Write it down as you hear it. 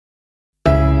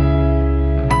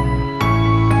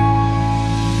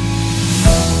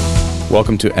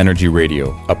Welcome to Energy Radio,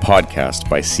 a podcast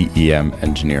by CEM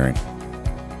Engineering.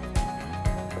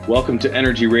 Welcome to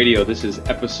Energy Radio. This is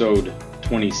episode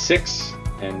 26,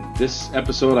 and this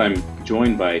episode I'm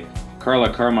joined by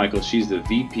Carla Carmichael. She's the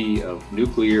VP of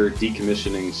Nuclear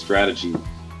Decommissioning Strategy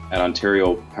at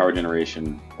Ontario Power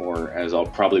Generation, or as I'll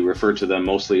probably refer to them,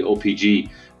 mostly OPG.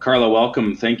 Carla,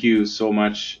 welcome. Thank you so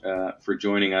much for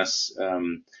joining us,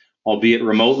 albeit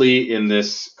remotely in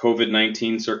this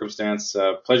COVID-19 circumstance.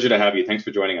 Pleasure to have you. Thanks for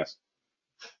joining us.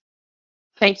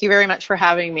 Thank you very much for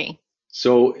having me.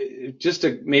 So just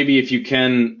to, maybe if you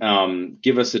can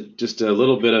give us just a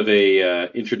little bit of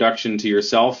a introduction to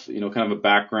yourself, kind of a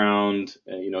background,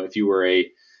 if you were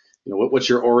what's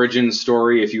your origin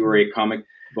story? If you were a comic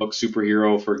book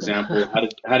superhero, for example,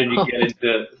 how did you get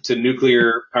into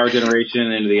nuclear power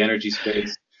generation, into the energy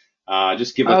space?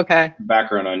 Just give us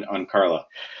background on Carla.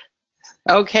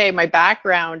 Okay, my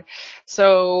background.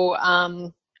 So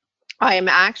I am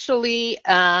actually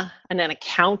an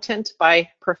accountant by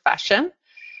profession,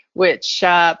 which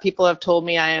people have told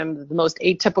me I am the most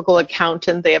atypical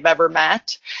accountant they have ever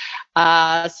met.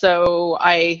 So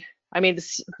I mean,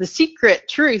 the secret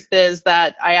truth is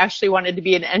that I actually wanted to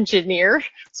be an engineer.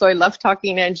 So I love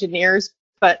talking to engineers,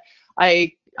 but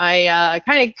I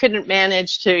kind of couldn't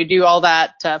manage to do all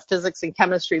that physics and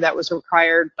chemistry that was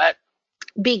required. But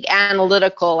being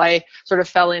analytical, I sort of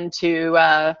fell into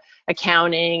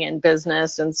accounting and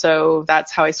business, and so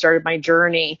that's how I started my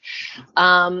journey.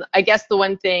 I guess the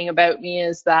one thing about me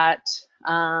is that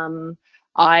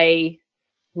I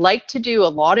like to do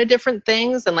a lot of different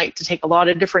things and like to take a lot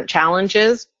of different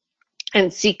challenges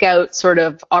and seek out sort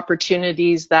of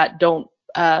opportunities that don't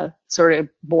sort of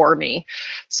bore me.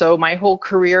 So my whole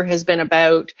career has been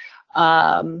about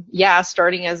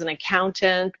starting as an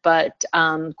accountant, but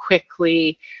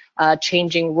quickly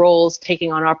changing roles,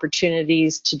 taking on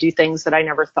opportunities to do things that I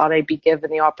never thought I'd be given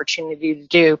the opportunity to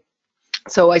do.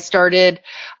 So I started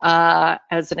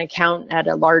as an accountant at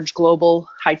a large global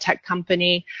high-tech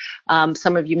company.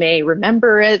 Some of you may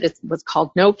remember it. It was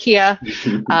called Nokia,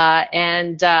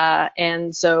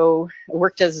 and so I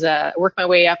worked my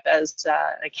way up as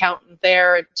an accountant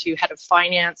there to head of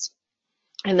finance.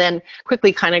 And then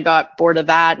quickly kind of got bored of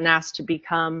that and asked to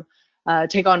take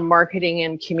on marketing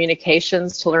and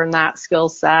communications to learn that skill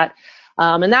set.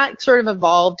 And that sort of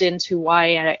evolved into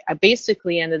why I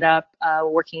basically ended up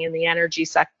working in the energy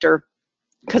sector,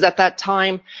 because at that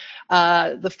time,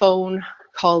 the phone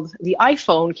called the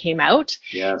iPhone came out.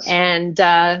 Yes. And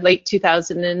late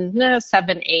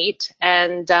 2007-8,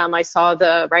 and I saw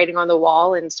the writing on the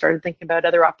wall and started thinking about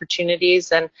other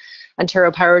opportunities, and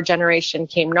Ontario Power Generation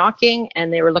came knocking,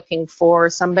 and they were looking for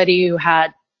somebody who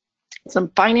had some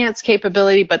finance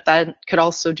capability, but then could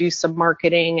also do some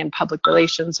marketing and public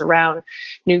relations around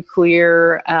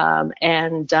nuclear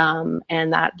and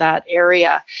that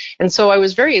area. And so I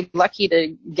was very lucky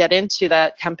to get into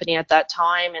that company at that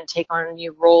time and take on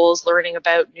new roles, learning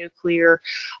about nuclear.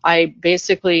 I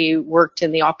basically worked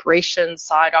in the operations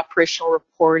side, operational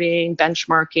reporting,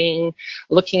 benchmarking,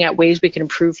 looking at ways we can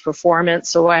improve performance.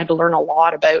 So I had to learn a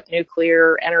lot about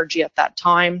nuclear energy at that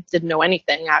time. Didn't know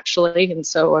anything actually, and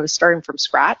so I was starting from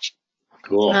scratch.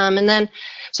 Cool. And then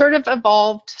sort of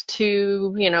evolved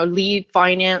to, lead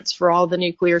finance for all the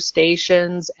nuclear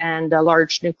stations and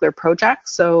large nuclear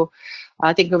projects. So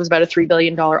I think it was about a $3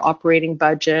 billion operating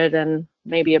budget and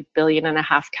maybe $1.5 billion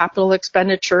capital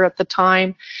expenditure at the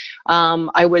time.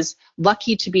 I was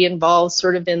lucky to be involved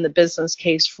sort of in the business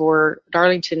case for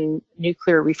Darlington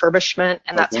nuclear refurbishment,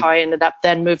 and that's how I ended up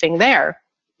then moving there.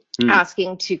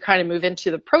 Asking to kind of move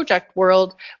into the project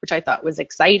world, which I thought was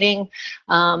exciting.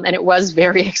 And it was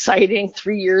very exciting,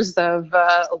 3 years of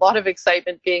a lot of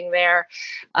excitement being there.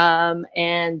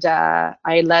 And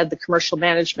I led the commercial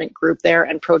management group there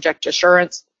and project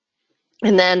assurance.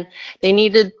 And then they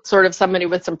needed sort of somebody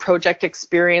with some project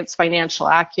experience, financial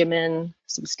acumen,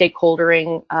 some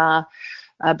stakeholdering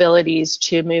abilities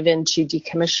to move into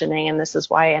decommissioning, and this is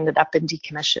why I ended up in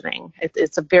decommissioning.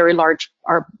 It's a very large,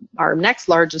 our next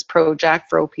largest project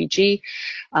for OPG,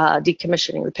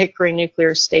 decommissioning the Pickering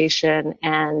nuclear station,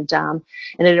 and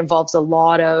it involves a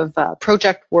lot of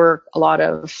project work, a lot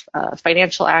of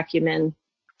financial acumen,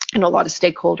 and a lot of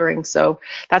stakeholdering. So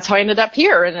that's how I ended up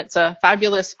here, and it's a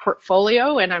fabulous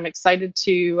portfolio, and I'm excited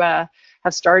to have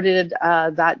started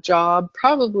that job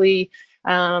probably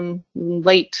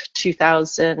late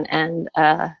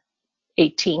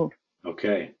 2018.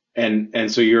 Okay.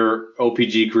 And so your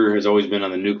OPG career has always been on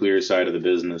the nuclear side of the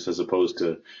business as opposed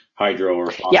to hydro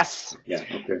or fossil? Yes. Yeah.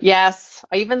 Okay. Yes.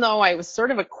 Even though I was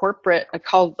sort of a corporate, I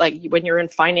called, like, when you're in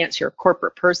finance, you're a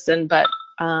corporate person, but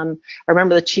I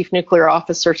remember the chief nuclear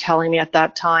officer telling me at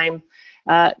that time,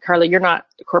 Carla, you're not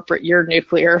corporate, you're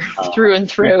nuclear through and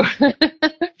through.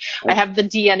 I have the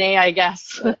DNA, I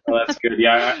guess. Well, that's good.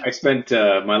 Yeah, I spent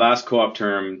my last co-op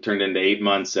term turned into 8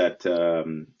 months at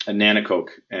Nanacoke,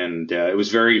 and it was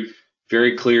very,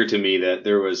 very clear to me that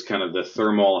there was kind of the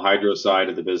thermal hydro side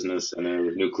of the business, and then there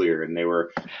was nuclear, and they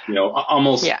were,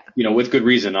 almost, with good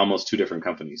reason, almost two different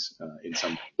companies in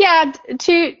some. Yeah,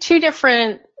 two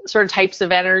different sort of types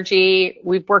of energy.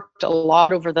 We've worked a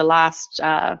lot over the last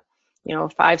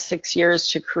 5-6 years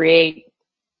to create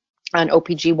an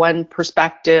OPG1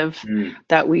 perspective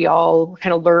that we all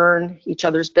kind of learn each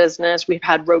other's business. We've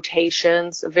had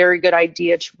rotations, a very good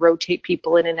idea to rotate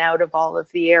people in and out of all of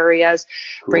the areas,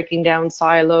 cool. Breaking down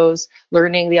silos,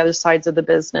 learning the other sides of the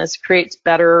business, creates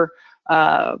better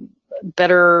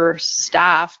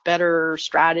staff, better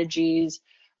strategies,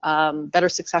 better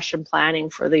succession planning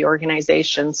for the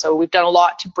organization. So we've done a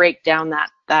lot to break down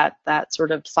that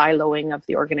sort of siloing of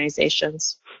the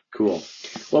organizations. Cool.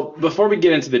 Well, before we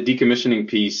get into the decommissioning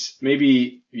piece,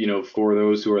 maybe, for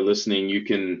those who are listening, you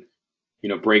can,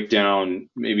 break down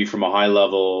maybe from a high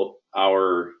level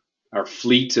our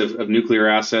fleet of nuclear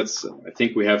assets. I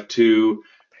think we have two,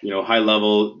 high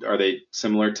level. Are they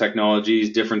similar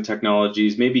technologies, different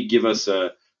technologies? Maybe give us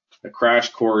a crash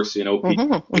course in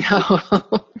OPG.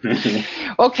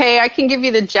 Okay, I can give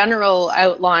you the general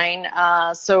outline.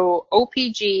 So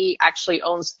OPG actually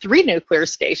owns 3 nuclear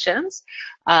stations.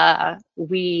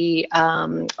 We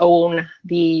own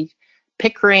the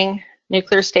Pickering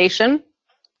Nuclear Station,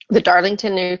 the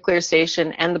Darlington Nuclear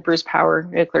Station, and the Bruce Power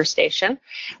Nuclear Station.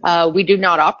 We do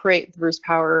not operate the Bruce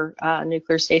Power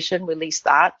Nuclear Station. We lease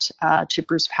that to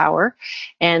Bruce Power,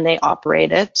 and they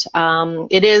operate it.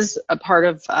 It is a part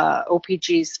of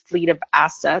OPG's fleet of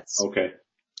assets. Okay.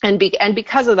 And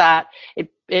because of that, it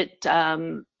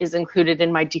is included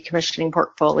in my decommissioning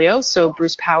portfolio. So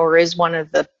Bruce Power is one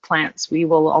of the plants we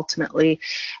will ultimately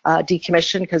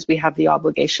decommission because we have the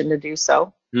obligation to do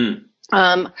so.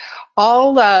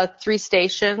 All 3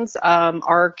 stations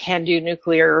are CANDU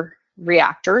nuclear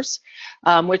reactors,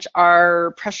 which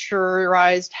are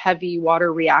pressurized heavy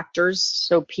water reactors,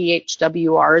 so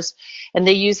PHWRs, and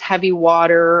they use heavy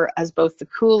water as both the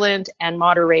coolant and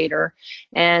moderator.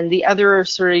 And the other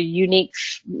sort of unique,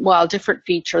 different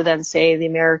feature than, say, the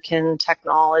American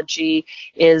technology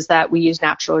is that we use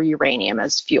natural uranium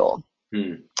as fuel.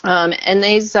 And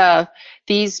these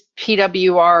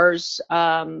PWRs,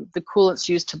 the coolant's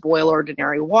used to boil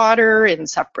ordinary water in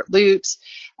separate loops.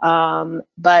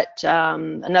 But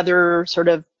another sort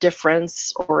of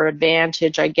difference or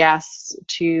advantage, I guess,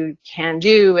 to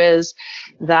CANDU is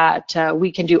that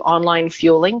we can do online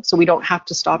fueling, so we don't have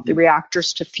to stop the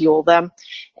reactors to fuel them.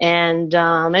 And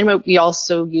we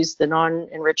also use the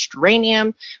non-enriched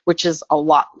uranium, which is a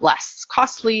lot less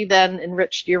costly than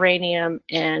enriched uranium,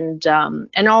 and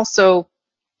also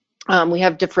we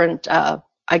have different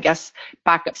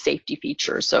backup safety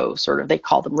features. So sort of they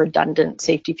call them redundant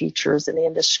safety features in the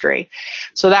industry.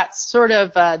 So that's sort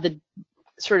of the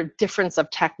difference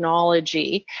of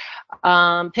technology.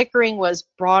 Pickering was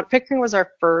our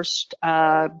first,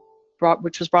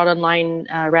 which was brought online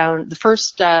around the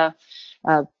first.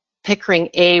 Pickering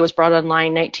A was brought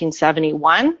online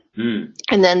 1971,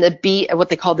 and then the B, what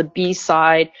they call the B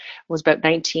side, was about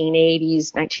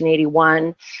 1980s,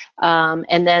 1981,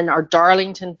 and then our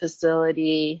Darlington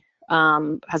facility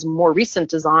has a more recent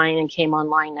design and came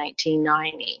online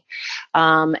 1990,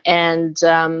 and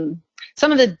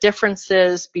some of the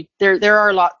differences, there are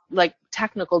a lot, like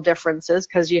technical differences,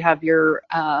 because you have your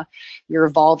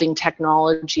evolving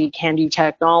technology, CANDU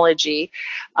technology,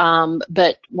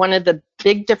 but one of the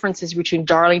big differences between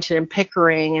Darlington and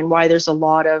Pickering, and why there's a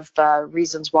lot of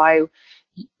reasons why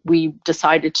we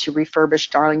decided to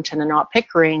refurbish Darlington and not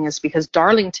Pickering, is because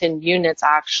Darlington units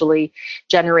actually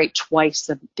generate twice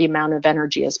the amount of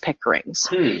energy as Pickering's.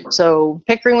 So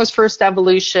Pickering was first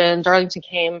evolution, Darlington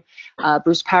came,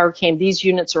 Bruce Power came. These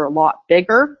units are a lot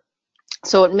bigger.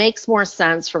 So it makes more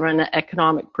sense from an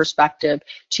economic perspective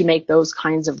to make those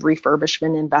kinds of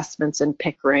refurbishment investments in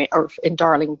Pickering or in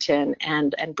Darlington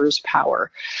and Bruce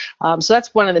Power. So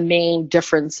that's one of the main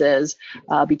differences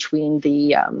between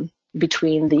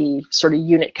the sort of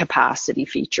unit capacity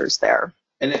features there.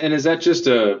 And is that just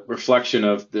a reflection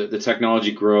of the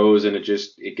technology grows and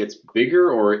it gets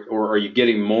bigger, or are you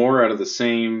getting more out of the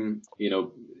same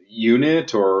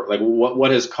unit, or like what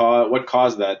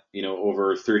caused that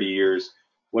over 30 years?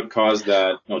 What caused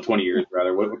that? 20 years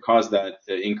rather. What caused that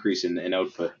increase in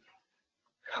output?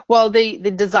 Well, the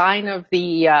design of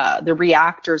the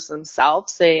reactors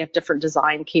themselves, they have different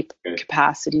design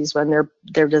capacities when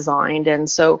they're designed, and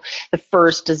so the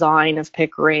first design of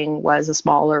Pickering was a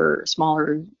smaller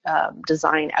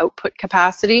design output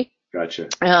capacity. Gotcha.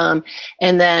 And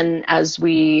then as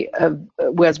we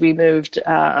moved,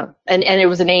 and it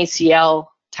was an ACL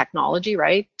technology,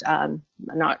 right?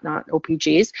 Not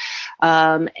OPGs.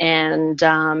 And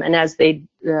as they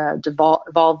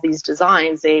evolved these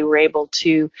designs, they were able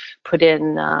to put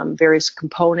in various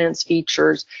components,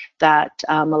 features that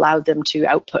allowed them to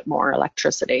output more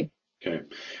electricity. Okay.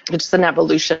 It's an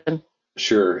evolution.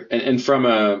 Sure. And from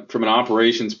an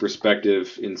operations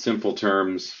perspective, in simple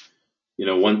terms,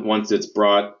 once it's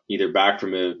brought either back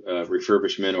from a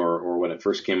refurbishment or when it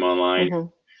first came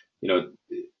online, Mm-hmm.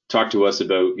 Talk to us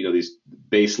about, these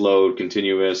base load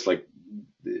continuous, like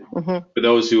Mm-hmm. for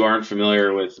those who aren't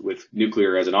familiar with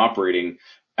nuclear as an operating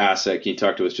asset, can you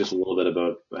talk to us just a little bit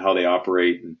about how they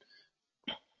operate?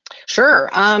 Sure.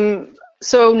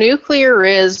 So nuclear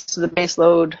is the base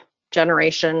load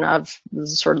generation of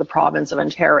sort of the province of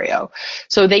Ontario.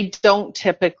 So they don't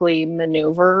typically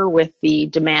maneuver with the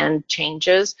demand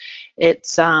changes.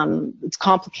 It's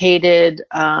complicated,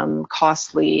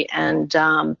 costly, and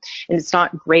it's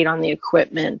not great on the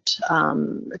equipment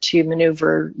to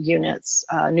maneuver units,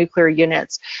 nuclear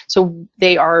units. So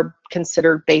they are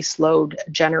considered base load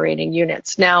generating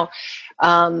units. Now,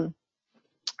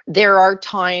 there are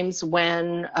times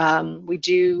when we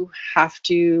do have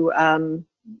to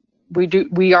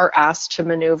we are asked to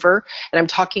maneuver, and I'm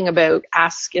talking about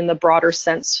ask in the broader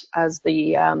sense, as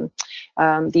the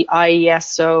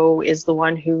IESO is the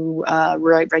one who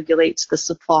regulates the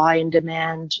supply and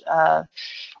demand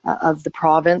of the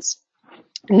province.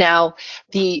 Now,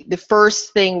 the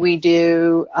first thing we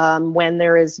do when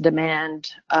there is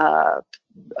demand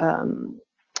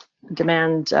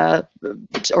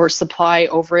or supply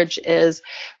overage is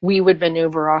we would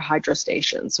maneuver our hydro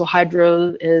stations. So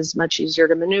hydro is much easier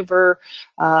to maneuver.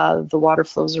 The water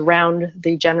flows around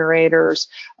the generators.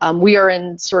 We are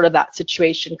in sort of that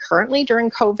situation currently during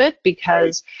COVID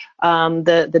because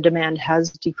the demand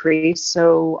has decreased.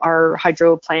 So our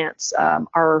hydro plants have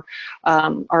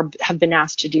been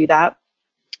asked to do that.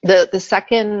 The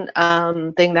second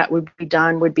thing that would be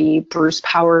done would be Bruce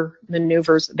Power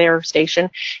maneuvers their station.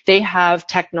 They have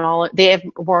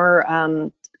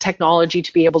more technology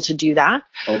to be able to do that.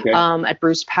 Okay. At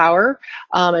Bruce Power.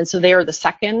 And so they are the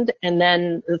second. And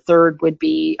then the third would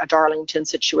be a Darlington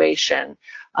situation.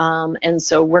 And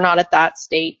so we're not at that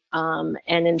state. And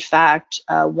in fact,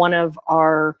 one of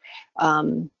our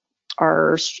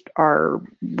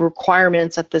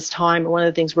requirements at this time, and one of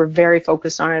the things we're very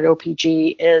focused on at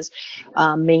OPG is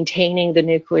maintaining the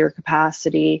nuclear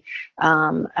capacity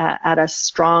at a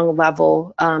strong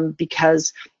level,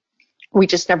 because we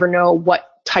just never know what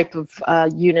type of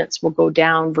units will go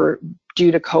down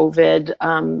due to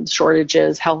COVID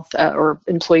shortages, health or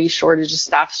employee shortages,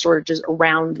 staff shortages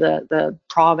around the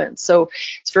province. So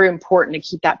it's very important to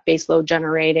keep that baseload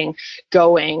generating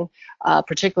going,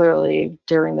 particularly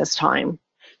during this time.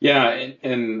 Yeah,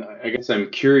 and I guess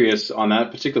I'm curious on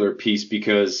that particular piece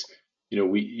because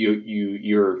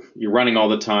you're running all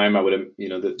the time. I would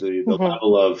the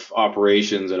level of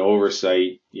operations and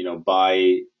oversight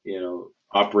by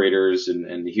operators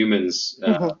and humans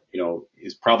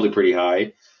is probably pretty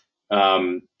high.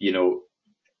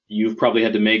 You've probably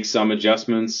had to make some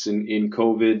adjustments in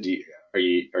COVID. Are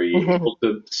you able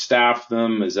to staff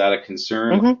them? Is that a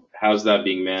concern? How's that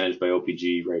being managed by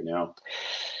OPG right now?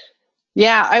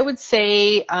 Yeah, I would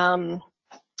say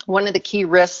one of the key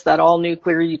risks that all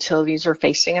nuclear utilities are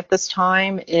facing at this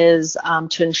time is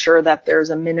to ensure that there's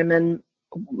a minimum,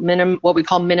 what we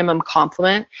call minimum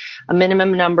complement, a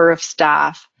minimum number of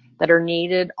staff that are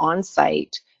needed on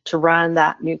site to run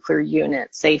that nuclear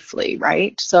unit safely,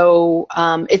 right? So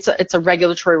it's a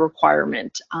regulatory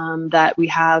requirement that we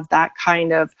have that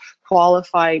kind of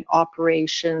qualified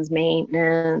operations,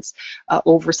 maintenance,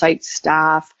 oversight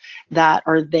staff that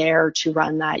are there to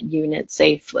run that unit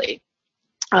safely.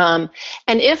 And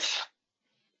if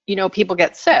people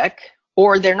get sick,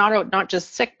 or they're not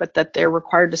just sick, but that they're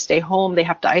required to stay home, they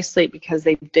have to isolate because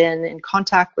they've been in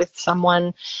contact with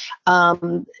someone,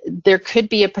 there could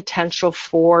be a potential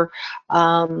for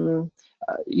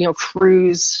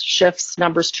crews, shifts,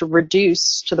 numbers to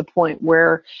reduce to the point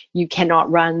where you cannot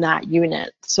run that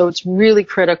unit. So it's really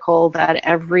critical that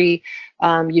every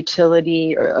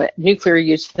utility or nuclear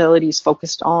utilities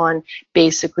focused on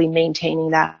basically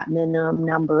maintaining that minimum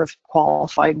number of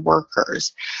qualified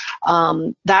workers.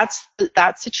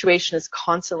 That situation is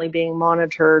constantly being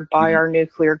monitored by our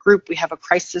nuclear group. We have a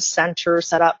crisis center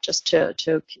set up just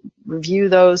to review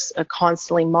those,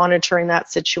 constantly monitoring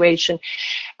that situation,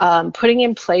 putting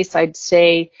in place, I'd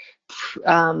say,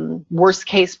 worst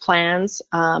case plans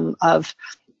of,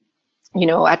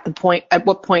 at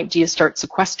what point do you start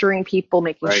sequestering people,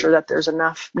 making sure that there's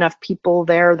enough people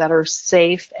there that are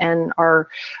safe and are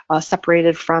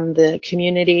separated from the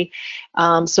community.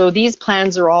 So these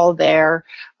plans are all there.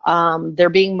 They're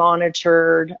being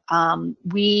monitored.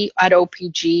 We at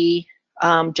OPG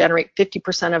generate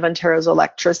 50% of Ontario's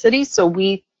electricity, so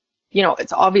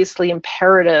it's obviously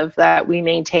imperative that we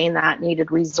maintain that needed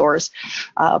resource,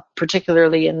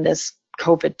 particularly in this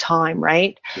COVID time,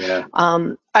 right? Yeah.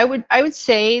 I would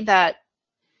say that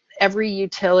every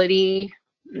utility,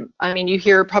 I mean,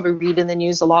 you probably read in the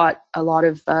news a lot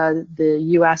of the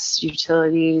U.S.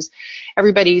 utilities,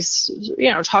 everybody's,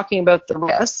 talking about the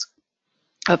risk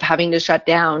of having to shut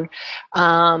down.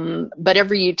 But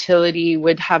every utility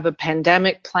would have a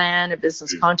pandemic plan, a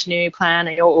business continuity plan.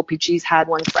 I know OPG's had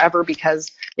one forever because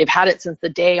they've had it since the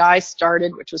day I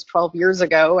started, which was 12 years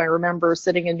ago. I remember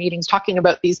sitting in meetings talking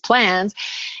about these plans,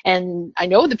 and I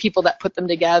know the people that put them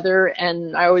together,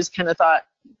 and I always kind of thought,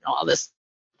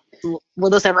 will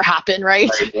this ever happen,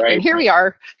 right? Right. And here we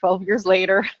are 12 years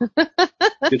later.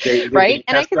 Right?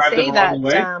 And I can say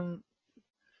that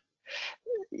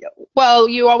well,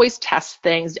 you always test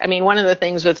things. I mean, one of the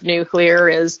things with nuclear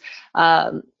is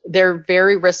they're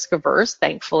very risk averse,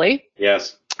 thankfully.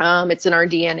 Yes. It's in our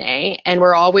DNA, and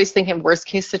we're always thinking worst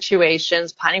case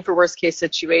situations, planning for worst case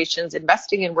situations,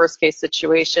 investing in worst case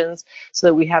situations so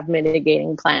that we have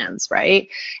mitigating plans, right?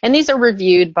 And these are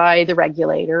reviewed by the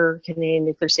regulator, Canadian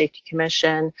Nuclear Safety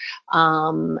Commission,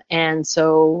 and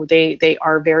so they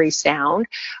are very sound.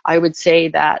 I would say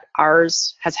that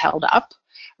ours has held up.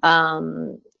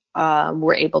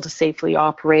 We're able to safely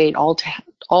operate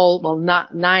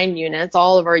not 9 units,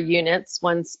 all of our units,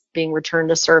 one's being returned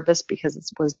to service because it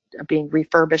was being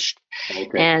refurbished.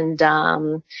 Okay. And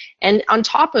on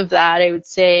top of that, I would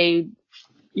say,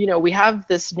 we have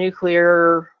this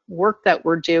nuclear work that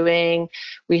we're doing.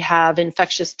 We have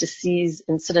infectious disease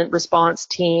incident response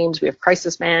teams. We have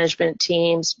crisis management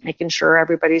teams, making sure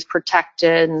everybody's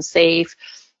protected and safe.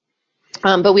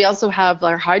 But we also have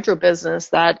our hydro business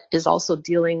that is also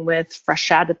dealing with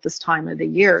freshet at this time of the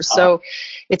year. So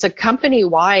it's a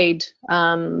company-wide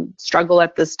struggle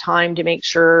at this time to make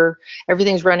sure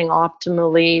everything's running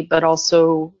optimally, but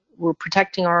also we're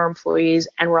protecting our employees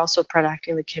and we're also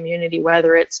protecting the community,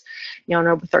 whether it's,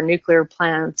 with our nuclear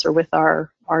plants or with our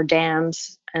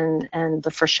dams and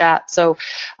the freshet. So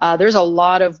there's a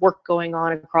lot of work going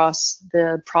on across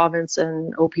the province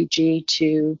and OPG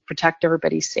to protect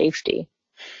everybody's safety.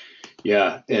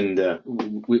 Yeah, and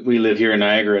we live here in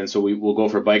Niagara, and so we'll go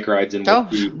for bike rides and we'll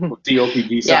see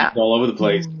OPG signs all over the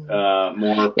place.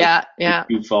 More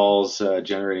Sioux Falls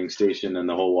generating station and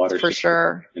the whole water for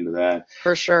sure into that.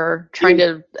 For sure, trying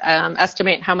to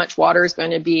estimate how much water is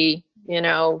going to be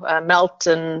melt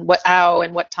and how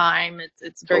and what time.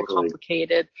 It's a very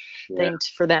complicated thing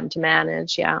for them to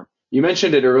manage. Yeah. You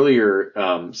mentioned it earlier,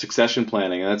 succession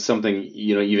planning, and that's something,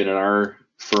 even in our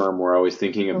firm, we're always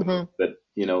thinking about. But,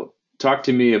 talk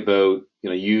to me about,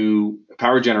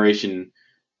 power generation,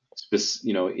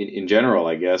 in general,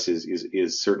 I guess,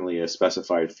 is certainly a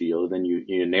specified field. Then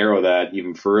you narrow that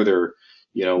even further,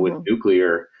 with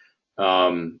nuclear,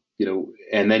 and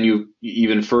then you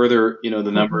even further,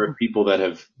 the number of people that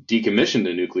have decommissioned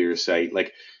a nuclear site.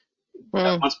 Like,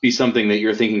 that must be something that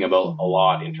you're thinking about a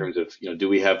lot in terms of, do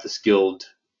we have the skilled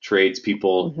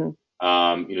tradespeople?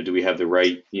 Do we have the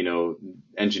right,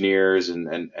 engineers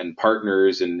and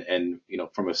partners and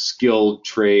from a skilled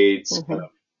trades kind of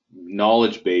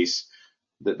knowledge base,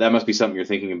 that must be something you're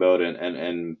thinking about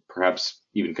and perhaps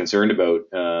even concerned about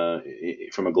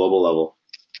from a global level.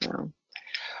 Yeah.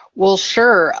 Well,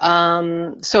 sure.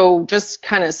 So just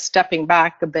kind of stepping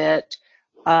back a bit,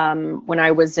 when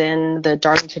I was in the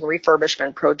Darlington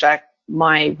refurbishment project,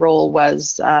 my role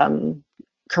was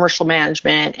commercial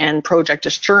management and project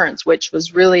assurance, which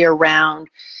was really around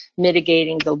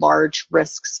mitigating the large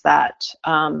risks that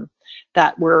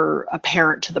were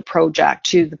apparent to the project,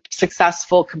 to the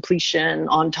successful completion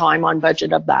on time, on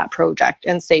budget of that project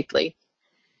and safely.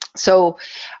 So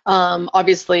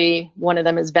obviously one of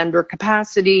them is vendor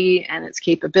capacity and its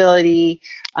capability.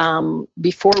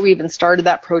 Before we even started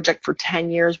that project for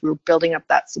 10 years, we were building up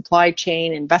that supply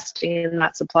chain, investing in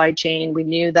that supply chain. We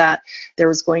knew that there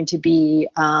was going to be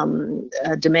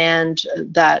a demand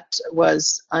that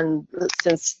was,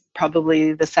 since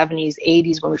probably the 70s,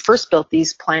 80s, when we first built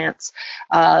these plants,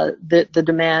 the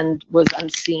demand was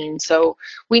unseen. So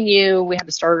we knew we had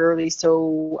to start early.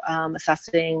 So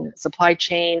assessing supply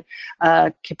chain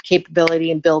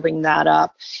capability and building that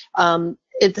up.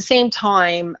 At the same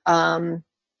time,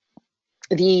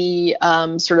 the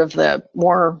sort of the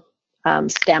more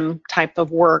STEM type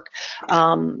of work,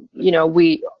 you know,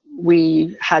 we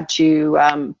had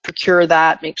to procure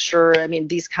that, make sure, I mean,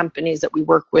 these companies that we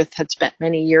work with had spent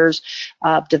many years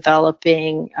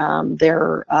developing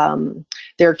their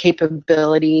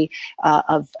capability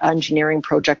of engineering,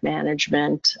 project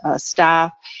management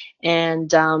staff. And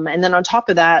then on top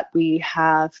of that, we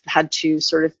have had to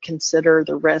sort of consider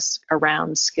the risk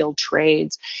around skilled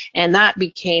trades. And that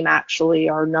became actually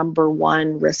our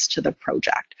 #1 risk to the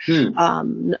project.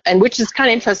 And which is kind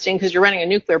of interesting because you're running a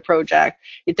nuclear project.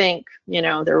 You think, you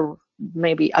know, there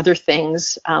may be other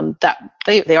things that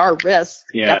they are risks,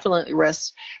 definitely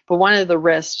risks. But one of the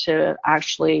risks to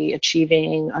actually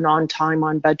achieving an on-time,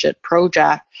 on-budget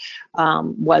project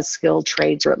was skilled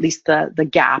trades, or at least the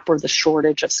gap or the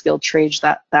shortage of skilled trades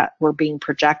that were being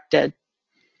projected.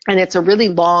 And it's a really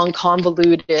long,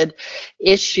 convoluted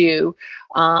issue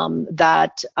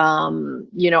that,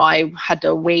 you know, I had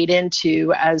to wade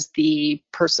into as the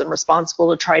person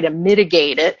responsible to try to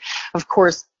mitigate it. Of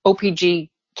course, OPG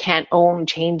can't own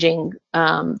changing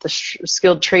the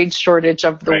skilled trade shortage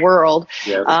of the world.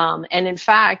 And in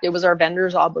fact, it was our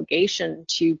vendors' obligation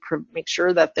to make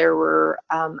sure that there were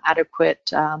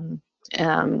adequate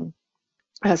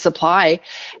supply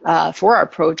for our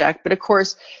project. But of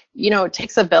course, you know, it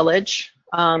takes a village.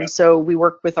 So we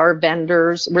work with our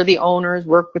vendors, we're the owners,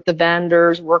 work with the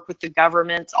vendors, work with the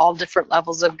governments, all different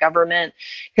levels of government,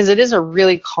 because it is a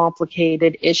really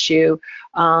complicated issue.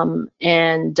 And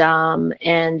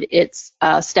it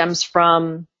stems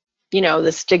from, you know,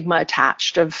 the stigma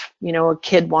attached of, you know, a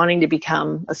kid wanting to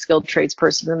become a skilled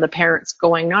tradesperson and the parents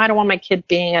going, no, I don't want my kid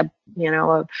being a, you know,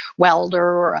 a welder,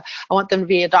 or I want them to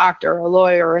be a doctor, or a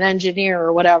lawyer, or an engineer,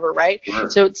 or whatever, right?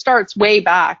 So it starts way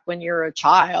back when you're a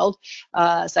child,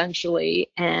 essentially,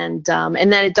 and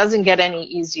then it doesn't get any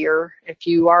easier if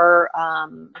you are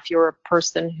if you're a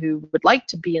person who would like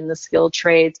to be in the skilled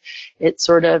trades. It's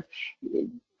sort of,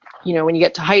 you know, when you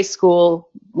get to high school,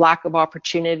 lack of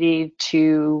opportunity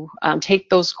to take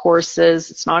those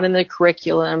courses. It's not in the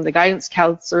curriculum. The guidance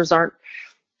counselors aren't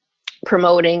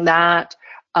promoting that.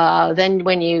 Then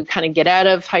when you kind of get out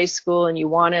of high school and you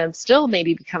want to still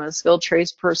maybe become a skilled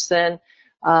tradesperson,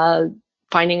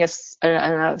 finding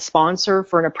a sponsor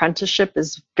for an apprenticeship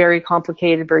is very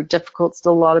complicated, very difficult.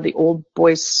 Still a lot of the old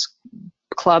boys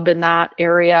club in that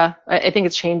area. I think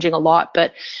it's changing a lot,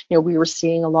 but, you know, we were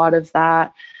seeing a lot of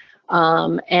that.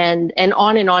 And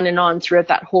on and on and on throughout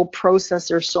that whole process,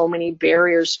 there's so many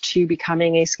barriers to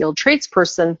becoming a skilled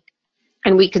tradesperson,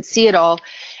 and we could see it all.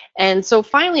 And so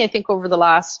finally, I think over the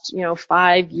last, you know,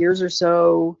 5 years or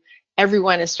so,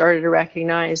 everyone has started to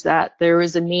recognize that there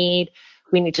is a need.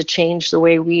 We need to change the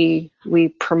way we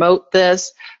promote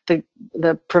this.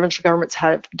 The provincial governments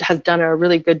has done a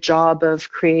really good job of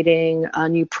creating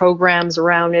new programs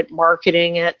around it,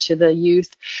 marketing it to the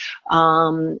youth,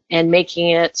 and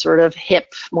making it sort of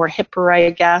more hipper, I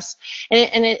guess.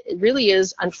 And it really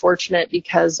is unfortunate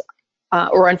because,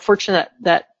 or unfortunate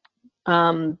that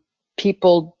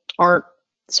people aren't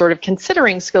sort of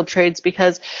considering skilled trades,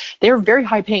 because they're very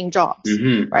high paying jobs,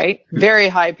 right? Very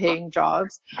high paying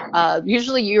jobs.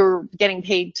 Usually you're getting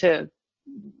paid to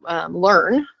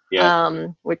learn,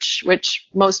 which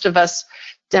most of us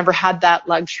never had that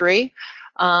luxury.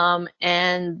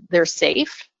 And they're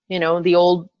safe. You know, the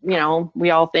old, you know, we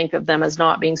all think of them as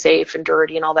not being safe and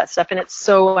dirty and all that stuff. And it's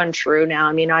so untrue now.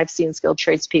 I mean, I've seen skilled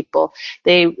tradespeople,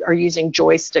 they are using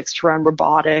joysticks to run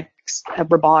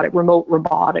remote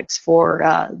robotics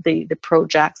for the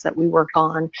projects that we work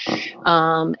on.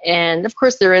 And of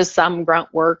course there is some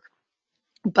grunt work,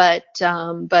 but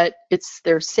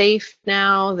they're safe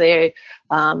now. They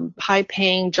high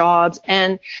paying jobs,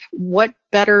 and what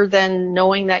better than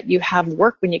knowing that you have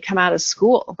work when you come out of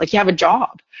school, like you have a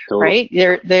job, right?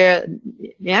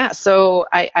 Yeah. So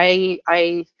I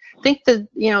think that,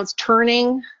 you know, it's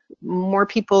turning more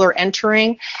people are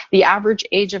entering. The average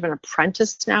age of an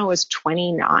apprentice now is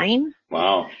 29.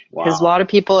 Wow. Because a lot of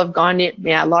people have gone to,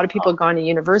 a lot of people have gone to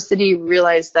university,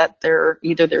 realize that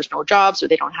either there's no jobs or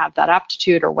they don't have that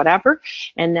aptitude or whatever,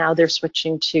 and now they're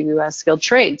switching to skilled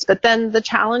trades. But then the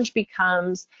challenge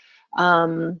becomes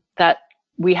that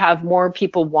we have more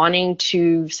people wanting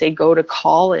to, say, go to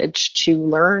college to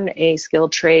learn a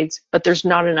skilled trades, but there's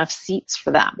not enough seats for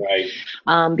them.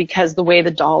 Right. Because the way the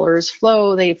dollars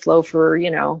flow, they flow for,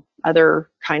 other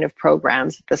kind of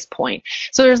programs at this point.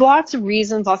 So there's lots of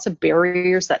reasons, lots of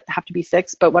barriers that have to be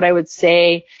fixed. But what I would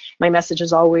say, my message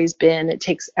has always been, it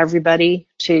takes everybody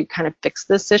to kind of fix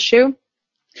this issue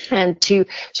and to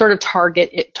sort of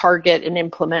target and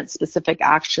implement specific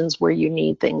actions where you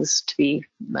need things to be,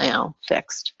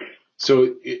 fixed.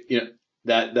 So,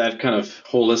 that kind of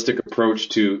holistic approach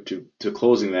to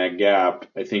closing that gap,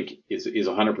 I think is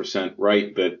 100%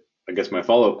 right. But I guess my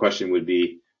follow-up question would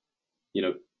be,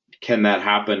 can that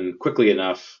happen quickly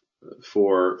enough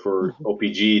for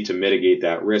OPG to mitigate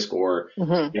that risk, or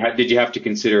did you have to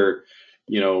consider,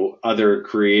 other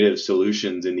creative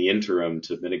solutions in the interim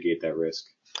to mitigate that risk?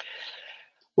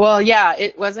 Well, yeah,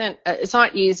 it's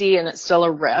not easy, and it's still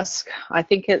a risk. I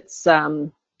think it's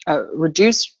a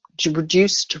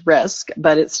reduced risk,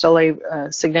 but it's still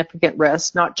a significant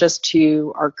risk, not just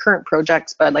to our current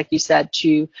projects, but like you said,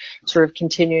 to sort of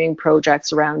continuing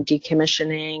projects around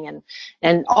decommissioning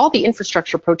and all the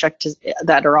infrastructure projects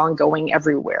that are ongoing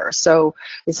everywhere. So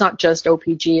it's not just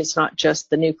OPG, it's not just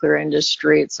the nuclear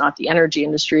industry, it's not the energy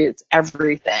industry, it's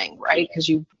everything, right? Because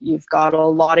you've got a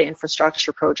lot of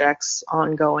infrastructure projects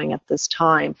ongoing at this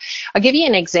time. I'll give you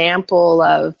an example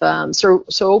of, so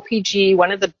OPG,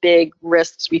 one of the big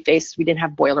risks we faced, we didn't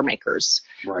have Boilermakers.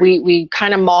 Right. We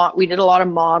kind of we did a lot of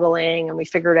modeling, and we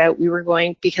figured out we were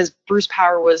going, because Bruce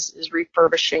Power is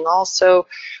refurbishing also.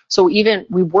 So even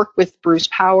we worked with Bruce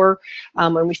Power,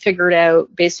 and we figured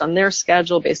out, based on their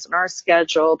schedule, based on our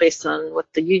schedule, based on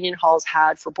what the union halls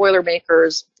had for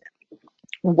Boilermakers,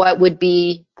 what would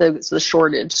be the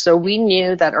shortage. So we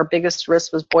knew that our biggest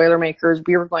risk was Boilermakers.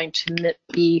 We were going to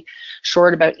be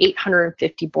short about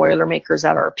 850 Boilermakers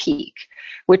at our peak,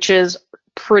 which is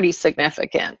pretty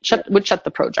significant, would shut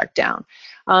the project down.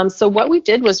 So what we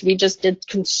did was we just did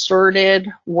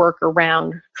concerted work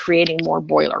around creating more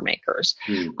Boilermakers.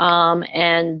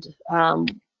 And a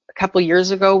couple of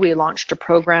years ago, we launched a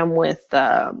program with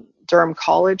Durham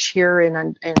College here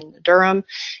in Durham,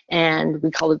 and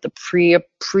we called it the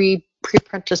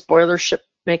pre-apprentice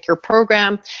Boilermaker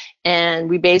program. And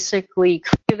we basically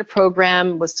created a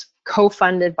program, was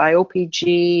co-funded by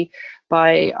OPG,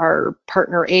 by our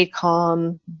partner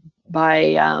AECOM, by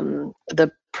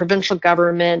the provincial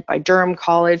government, by Durham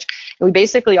College, and we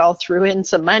basically all threw in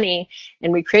some money,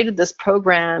 and we created this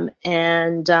program,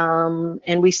 and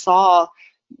we saw,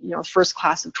 first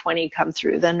class of 20 come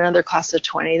through, then another class of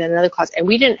 20, then another class, and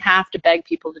we didn't have to beg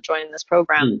people to join this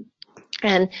program.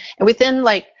 And within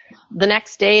the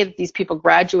next day that these people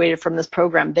graduated from this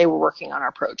program, they were working on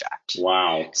our project.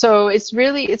 Wow. So it's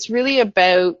really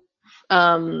about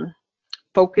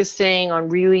focusing on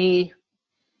really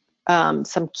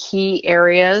some key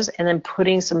areas, and then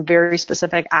putting some very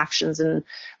specific actions in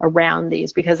around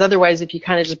these, because otherwise, if you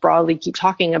kind of just broadly keep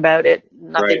talking about it,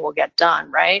 nothing will get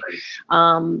done, right?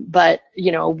 But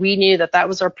we knew that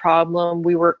was our problem.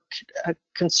 We worked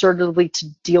concertedly to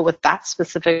deal with that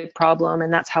specific problem,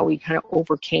 and that's how we kind of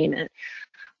overcame it.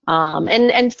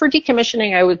 And for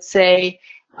decommissioning, I would say,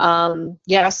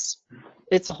 yes,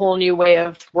 it's a whole new way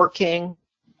of working.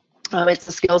 It's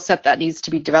a skill set that needs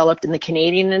to be developed in the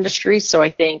Canadian industry. So I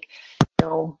think,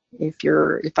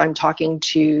 if I'm talking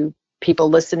to people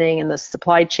listening in the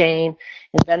supply chain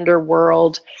and vendor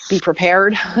world, be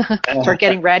prepared, start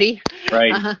getting ready.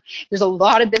 Right. There's a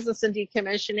lot of business in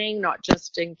decommissioning, not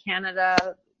just in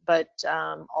Canada, but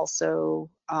also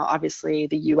obviously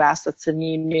the U.S. That's a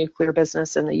new nuclear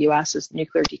business, and the U.S. is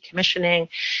nuclear decommissioning,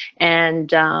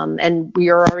 and we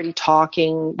are already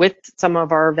talking with some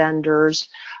of our vendors.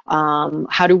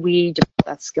 How do we develop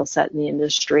that skill set in the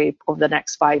industry over the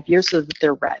next 5 years so that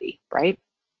they're ready, right?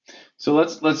 So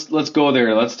let's go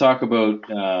there. Let's talk about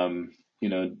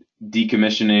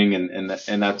decommissioning, and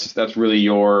that's really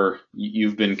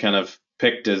you've been kind of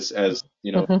picked as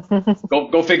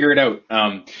go figure it out.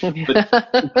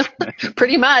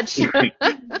 Pretty much.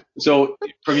 So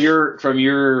from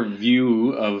your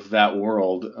view of that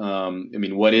world,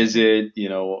 what is it,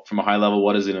 from a high level,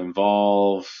 what does it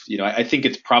involve? I think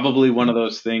it's probably one of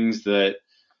those things that,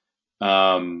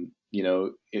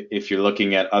 if you're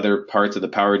looking at other parts of the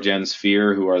power gen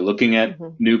sphere who are looking at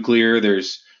nuclear,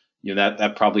 there's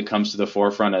that probably comes to the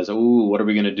forefront as, oh, what are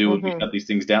we going to do when we shut these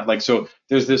things down? Like, so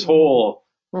there's this whole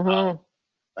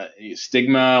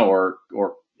stigma or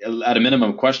at a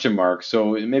minimum question mark.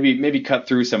 So maybe cut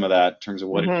through some of that in terms of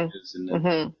what it is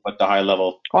and what the high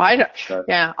level. Well, I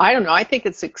don't know. I think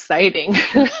it's exciting.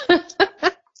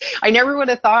 I never would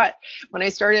have thought when I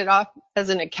started off as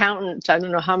an accountant, I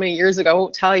don't know how many years ago, I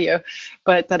won't tell you,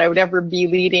 but that I would ever be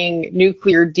leading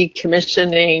nuclear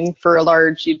decommissioning for a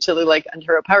large utility like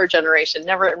Ontario Power Generation.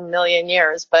 Never in a million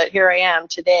years, but here I am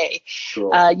today.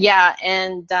 Cool.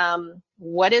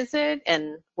 What is it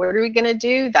and what are we going to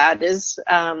do? That's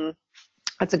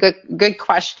a good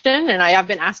question, and I have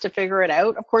been asked to figure it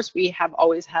out. Of course, we have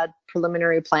always had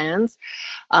preliminary plans,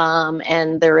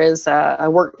 and there's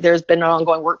been an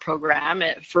ongoing work program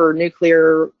for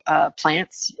nuclear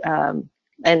plants, and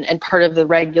part of the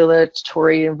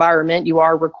regulatory environment, you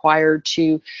are required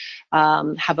to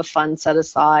have a fund set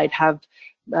aside, have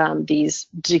these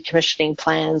decommissioning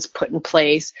plans put in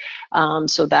place,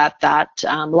 so that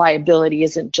liability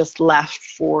isn't just left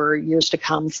for years to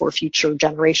come for future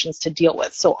generations to deal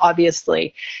with. So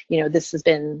obviously, this has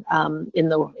been in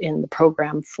the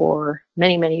program for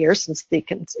many years, since the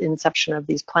inception of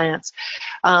these plants.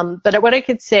 But what I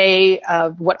could say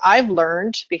of what I've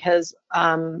learned, because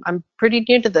I'm pretty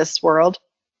new to this world,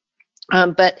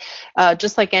 but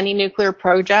just like any nuclear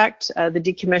project, the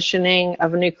decommissioning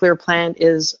of a nuclear plant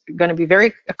is going to be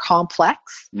very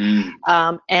complex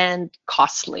and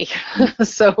costly.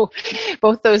 So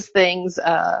both those things,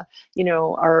 are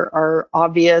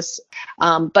obvious.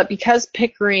 But because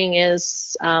Pickering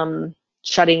is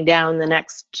shutting down the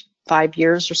next 5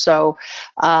 years or so,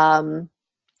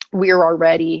 we're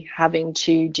already having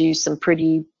to do some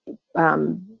pretty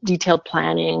detailed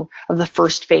planning of the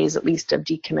first phase, at least, of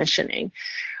decommissioning.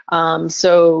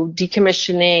 So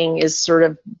decommissioning is sort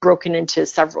of broken into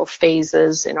several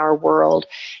phases in our world,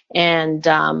 and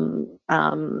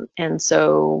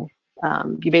so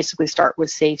you basically start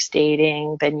with safe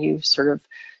stating, then you sort of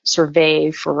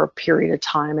survey for a period of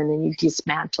time, and then you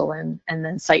dismantle and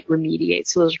then site remediate.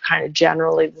 So those are kind of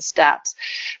generally the steps.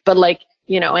 But like,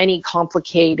 any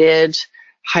complicated,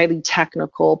 highly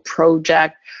technical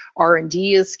project,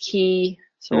 R&D is key.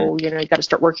 So, you got to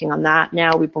start working on that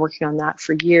now. We've been working on that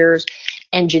for years.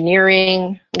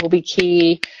 Engineering will be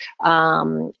key,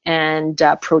 and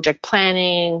project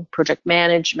planning, project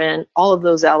management, all of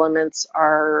those elements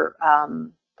are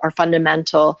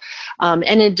fundamental.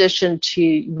 In addition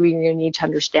to, we need to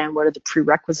understand what are the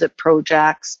prerequisite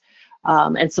projects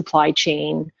and supply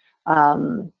chain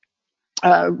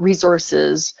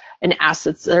resources and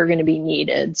assets that are going to be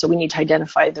needed. So we need to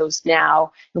identify those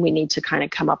now, and we need to kind of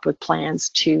come up with plans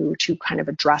to kind of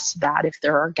address that if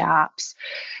there are gaps.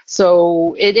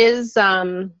 So it is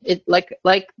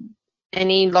like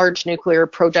any large nuclear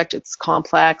project, it's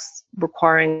complex,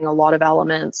 requiring a lot of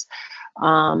elements.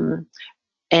 So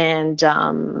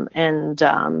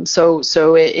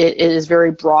it is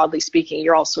very broadly speaking.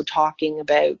 You're also talking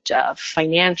about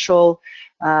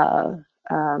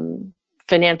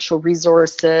financial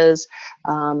resources.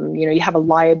 You have a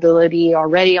liability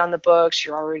already on the books.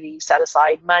 You're already set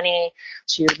aside money,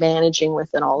 so you're managing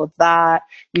within all of that.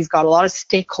 You've got a lot of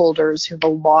stakeholders who have a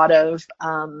lot of,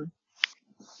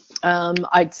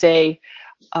 I'd say,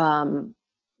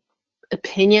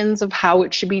 opinions of how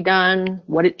it should be done,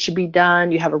 what it should be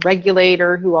done. You have a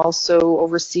regulator who also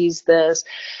oversees this.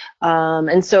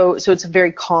 And so it's a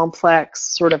very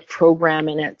complex sort of program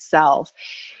in itself.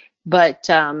 But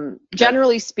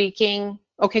generally speaking,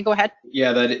 okay, go ahead.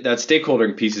 Yeah, that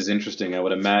stakeholder piece is interesting. I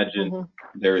would imagine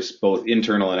there's both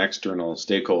internal and external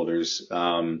stakeholders.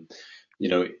 Who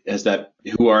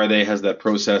are they? Has that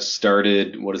process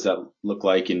started? What does that look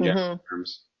like in general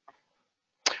terms?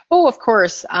 Oh, of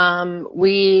course.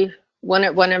 One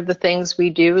of the things we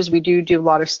do is we do a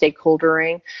lot of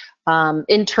stakeholdering.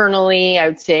 Internally, I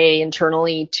would say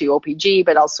internally to OPG,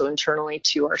 but also internally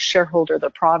to our shareholder, the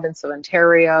province of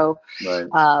Ontario, right.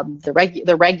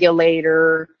 The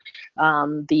regulator,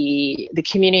 the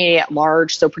community at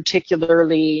large. So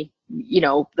particularly,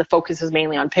 the focus is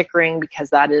mainly on Pickering because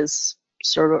that is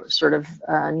sort of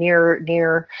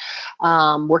near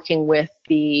working with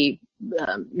the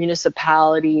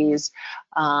municipalities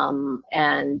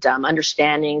and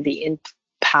understanding the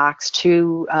impacts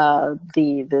to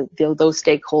those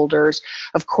stakeholders.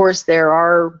 Of course, there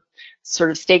are sort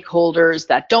of stakeholders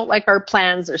that don't like our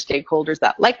plans, or stakeholders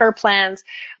that like our plans.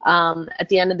 At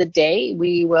the end of the day,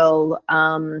 we will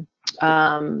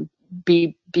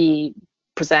be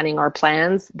presenting our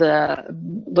plans,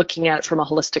 looking at it from a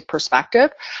holistic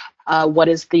perspective. what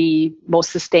is the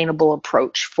most sustainable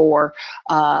approach for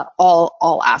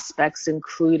all aspects,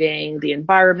 including the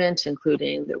environment,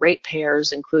 including the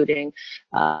ratepayers, including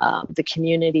the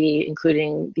community,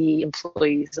 including the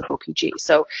employees of OPG.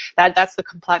 So that's the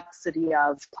complexity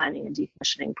of planning a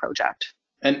decommissioning project.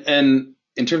 And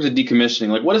in terms of decommissioning,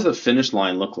 like what does the finish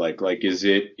line look like? Like, is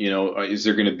it, is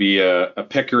there going to be a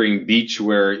Pickering beach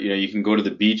where, you can go to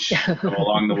the beach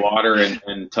along the water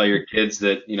and tell your kids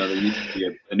that, there needs to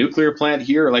be a nuclear plant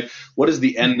here? Or like, what does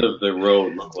the end of the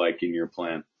road look like in your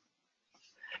plan?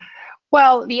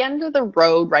 Well, the end of the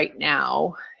road right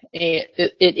now,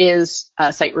 it is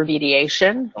site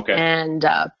remediation. Okay. And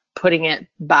putting it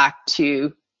back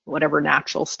to whatever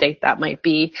natural state that might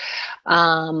be.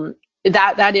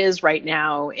 That is right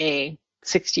now a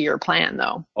 60-year plan,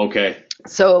 though. Okay.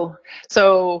 So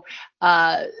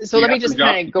let me just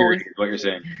kind of go. Is what you're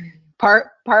saying.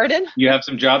 Pardon? You have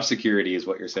some job security, is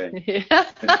what you're saying.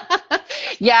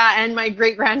 Yeah, and my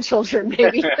great-grandchildren,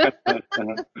 maybe.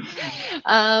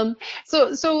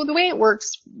 So the way it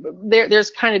works, there's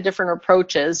kind of different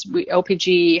approaches.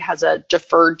 OPG has a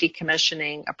deferred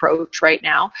decommissioning approach right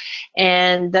now,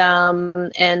 and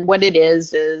what it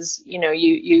is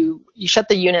you shut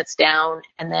the units down,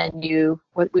 and then you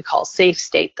what we call safe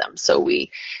state them. So we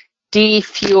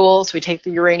defuel, so we take the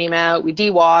uranium out, we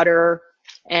dewater,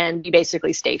 and we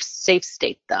basically safe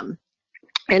state them.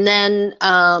 And then,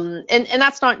 and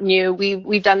that's not new.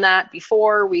 We've done that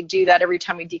before. We do that every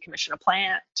time we decommission a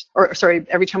plant,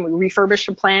 every time we refurbish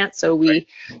a plant. So we,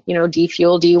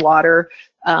 defuel, dewater,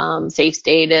 safe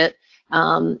state it.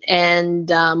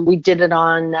 We did it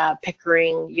on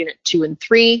Pickering Unit 2 and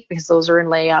 3 because those are in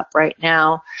layup right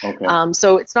now. Okay.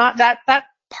 So it's not that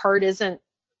part isn't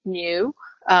new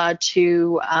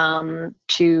to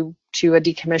a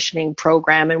decommissioning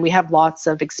program, and we have lots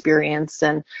of experience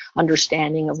and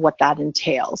understanding of what that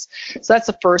entails. So that's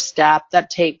the first step.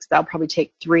 That'll probably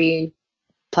take 3+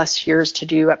 years to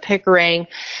do at Pickering.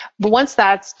 But once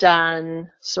that's done,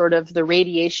 sort of the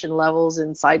radiation levels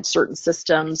inside certain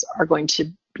systems are going to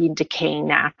be decaying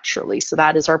naturally. So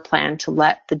that is our plan, to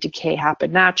let the decay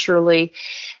happen naturally,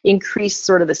 increase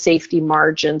sort of the safety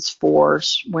margins for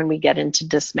when we get into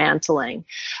dismantling.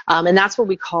 And that's what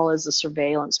we call as a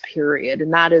surveillance period.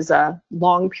 And that is a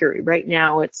long period. Right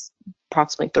now it's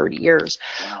approximately 30 years.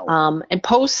 Wow. And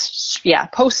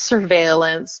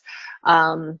post-surveillance,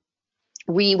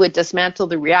 we would dismantle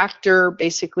the reactor,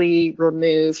 basically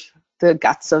remove the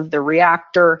guts of the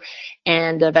reactor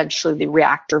and eventually the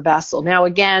reactor vessel. Now,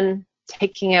 again,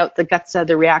 taking out the guts of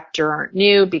the reactor aren't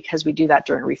new because we do that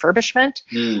during refurbishment.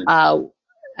 Many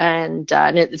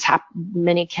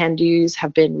CANDUs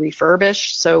have been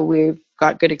refurbished, so we've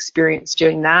got good experience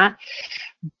doing that.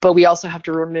 But we also have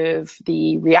to remove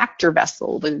the reactor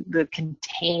vessel, the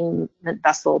containment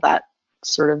vessel that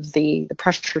sort of the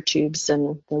pressure tubes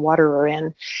and the water are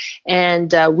in.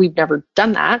 And we've never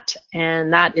done that.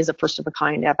 And that is a first of a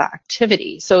kind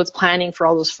activity. So it's planning for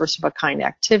all those first of a kind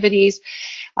activities.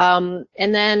 And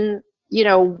then, we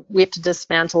have to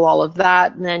dismantle all of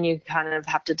that. And then you kind of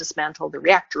have to dismantle the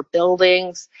reactor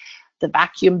buildings, the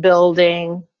vacuum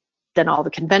building, then all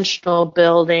the conventional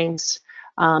buildings,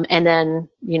 and then,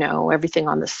 everything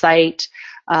on the site.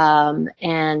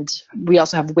 And we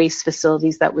also have waste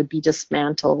facilities that would be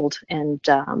dismantled, and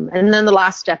then the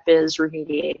last step is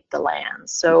remediate the land.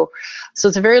 So it's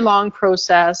a very long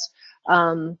process.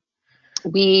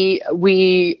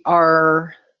 We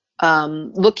are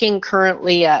looking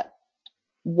currently at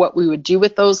what we would do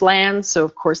with those lands. So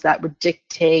of course that would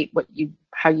dictate what you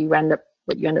end up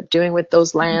doing with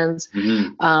those lands,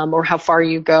 or how far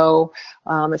you go.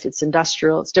 If it's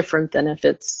industrial, it's different than if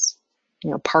it's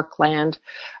parkland,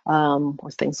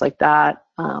 or things like that.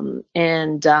 So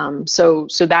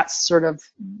that's sort of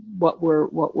what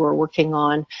we're working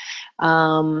on.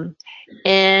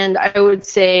 And I would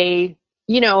say,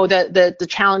 that the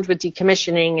challenge with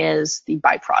decommissioning is the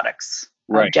byproducts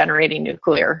of generating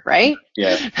nuclear, right?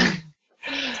 Yeah.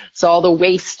 So all the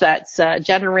waste that's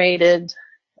generated,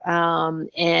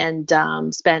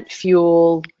 spent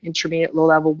fuel, intermediate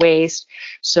low-level waste.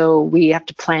 So we have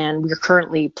to we're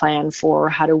currently plan for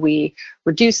how do we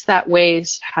reduce that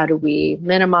waste, how do we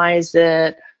minimize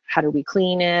it, how do we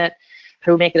clean it,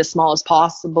 how do we make it as small as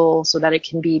possible so that it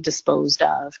can be disposed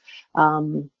of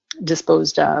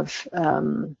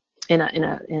in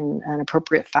an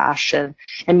appropriate fashion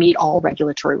and meet all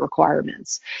regulatory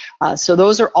requirements. So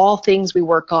those are all things we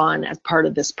work on as part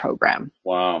of this program.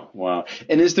 Wow.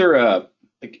 And is there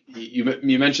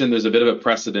you mentioned there's a bit of a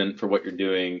precedent for what you're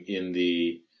doing in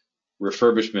the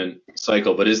refurbishment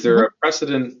cycle, but is there a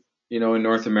precedent, in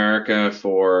North America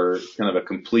for kind of a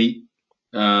complete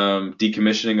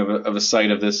decommissioning of a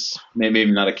site of this, maybe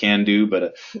not a CANDU, but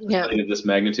a Yeah. site of this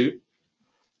magnitude?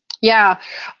 Yeah.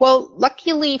 Well,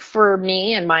 luckily for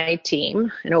me and my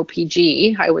team in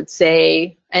OPG, I would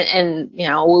say, and you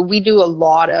know, we do a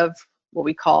lot of what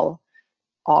we call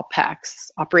OPEX,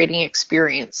 operating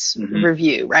experience Mm-hmm.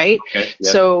 review, right? Okay.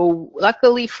 Yeah. So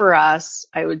luckily for us,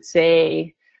 I would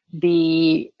say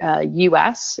the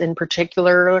US in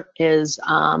particular is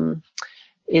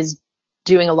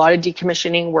doing a lot of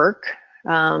decommissioning work,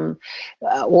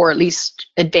 or at least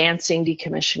advancing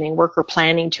decommissioning work or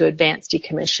planning to advance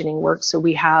decommissioning work. So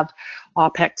we have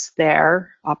OPEX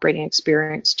there, operating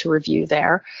experience to review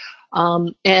there.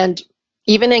 And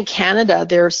even in Canada,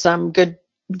 there's some good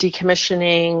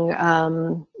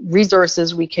decommissioning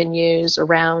resources we can use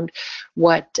around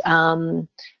what the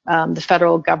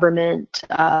federal government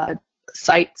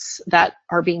sites that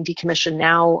are being decommissioned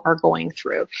now are going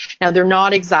through. Now, they're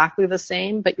not exactly the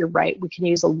same, but you're right, we can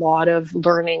use a lot of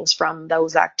learnings from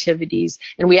those activities,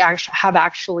 and we have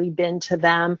actually been to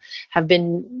them, have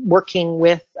been working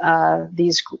with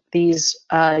these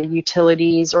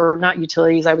utilities, or not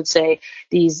utilities, I would say,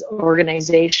 these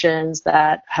organizations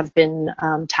that have been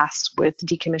tasked with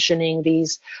decommissioning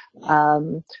these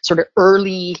sort of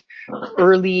early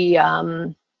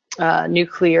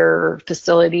nuclear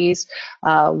facilities.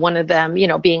 One of them, you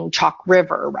know, being Chalk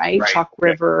River, right? Chalk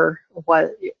River,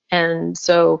 and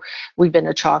so we've been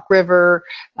to Chalk River.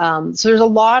 So there's a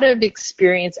lot of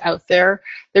experience out there.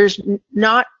 There's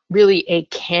not really a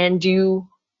current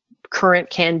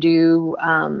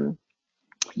CANDU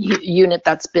unit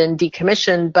that's been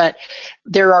decommissioned, but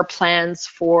there are plans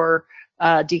for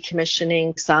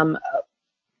decommissioning some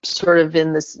sort of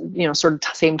in this, you know, sort of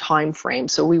same time frame.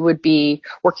 So we would be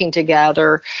working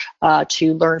together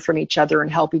to learn from each other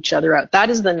and help each other out. That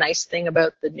is the nice thing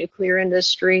about the nuclear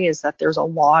industry, is that there's a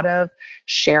lot of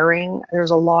sharing.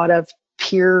 There's a lot of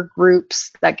peer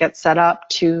groups that get set up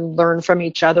to learn from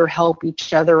each other, help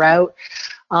each other out.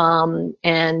 And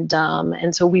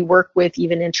so we work with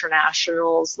even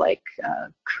internationals like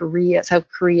South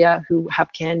Korea, who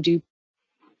have CANDU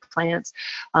plants.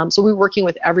 So we're working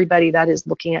with everybody that is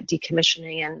looking at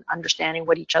decommissioning and understanding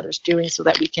what each other's doing, so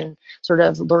that we can sort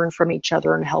of learn from each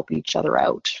other and help each other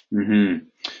out. Mm-hmm.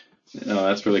 Oh,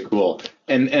 that's really cool.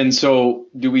 And so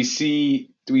do we see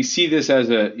this as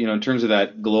a, you know, in terms of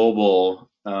that global,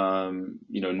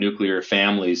 you know, nuclear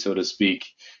family, so to speak?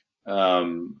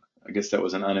 I guess that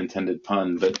was an unintended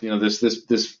pun, but, you know,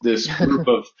 this group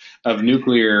of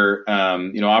nuclear,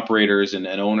 you know, operators and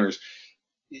owners.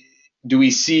 Do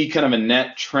we see kind of a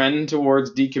net trend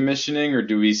towards decommissioning, or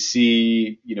do we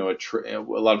see, you know, a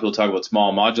lot of people talk about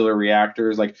small modular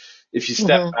reactors? Like, if you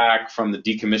step back from the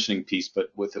decommissioning piece,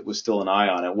 but with still an eye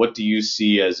on it, what do you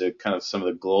see as a kind of some of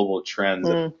the global trends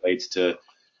that relates to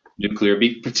nuclear,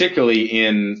 particularly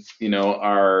in, you know,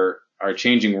 our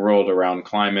changing world around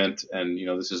climate, and, you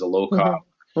know, this is a low cost,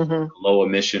 low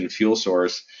emission fuel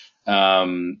source.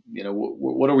 You know,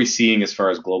 what are we seeing as far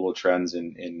as global trends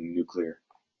in nuclear?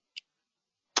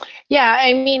 Yeah,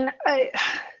 I mean,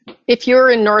 if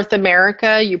you're in North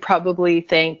America, you probably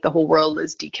think the whole world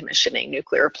is decommissioning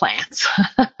nuclear plants.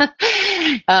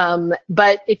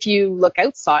 But if you look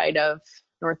outside of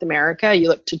North America, you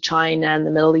look to China and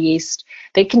the Middle East,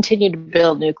 they continue to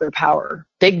build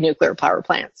big nuclear power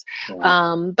plants.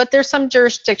 But there's some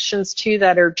jurisdictions too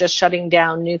that are just shutting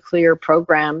down nuclear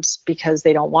programs because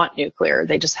they don't want nuclear.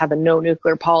 They just have a no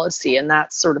nuclear policy, and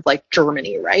that's sort of like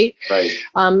Germany, right? Right.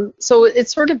 So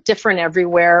it's sort of different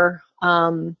everywhere.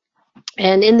 And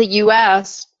in the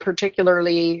US,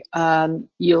 particularly,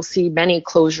 you'll see many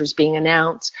closures being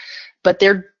announced, but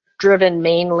they're driven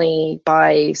mainly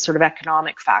by sort of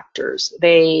economic factors.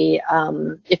 They,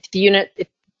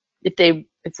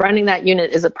 if running that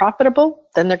unit isn't profitable,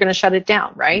 then they're going to shut it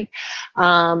down, right?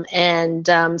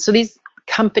 So these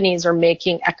companies are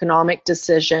making economic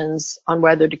decisions on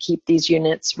whether to keep these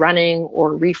units running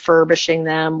or refurbishing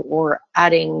them or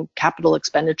adding capital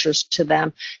expenditures to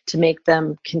them to make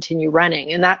them continue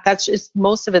running. And that's just,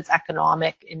 most of it's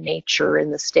economic in nature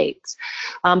in the States.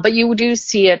 But you do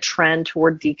see a trend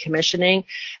toward decommissioning.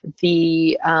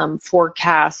 The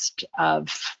forecast of,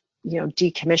 you know,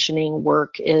 decommissioning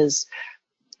work is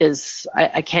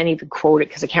I can't even quote it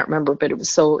because I can't remember, but it's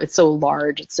so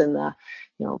large. It's in the,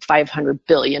 you know, $500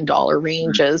 billion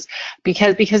ranges,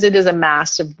 because it is a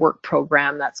massive work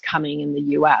program that's coming in the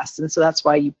US. And so that's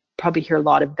why you probably hear a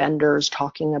lot of vendors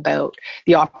talking about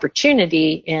the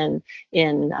opportunity in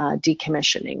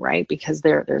decommissioning, right? Because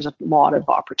there's a lot of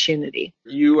opportunity.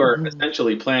 You are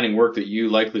essentially planning work that you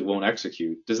likely won't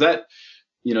execute. Does that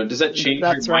does that change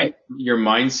That's right. your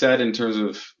mindset in terms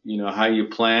of, how you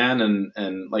plan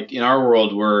and like in our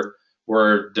world,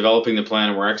 we're developing the plan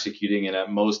and we're executing it.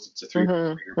 At most, it's a 3 or 4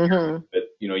 year period. But,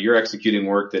 you're executing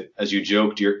work that, as you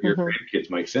joked, your grandkids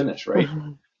might finish, right?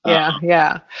 Yeah,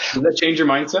 yeah. Does that change your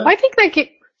mindset? I think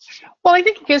I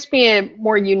think it gives me a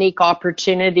more unique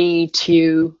opportunity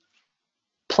to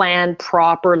plan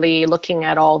properly, looking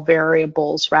at all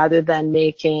variables rather than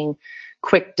making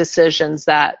quick decisions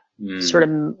that sort of,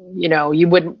 you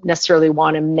wouldn't necessarily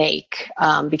want to make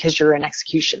because you're in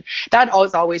execution. That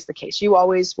is always the case. You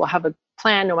always will have a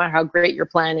plan, no matter how great your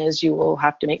plan is, you will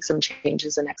have to make some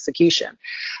changes in execution.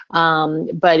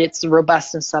 But it's the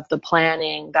robustness of the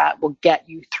planning that will get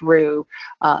you through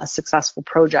a successful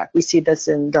project. We see this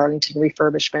in Darlington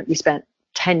refurbishment. We spent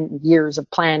 10 years of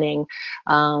planning,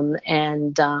 and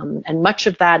much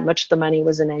of the money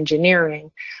was in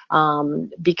engineering,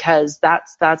 because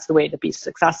that's the way to be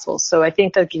successful. So I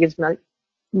think that gives me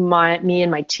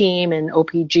and my team and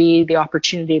OPG the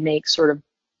opportunity to make sort of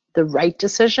the right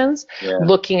decisions,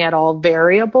 looking at all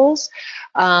variables.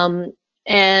 And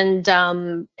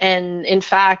in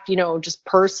fact, just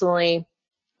personally,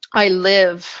 I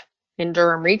live in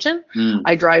Durham region.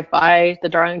 I drive by the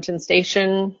Darlington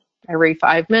station every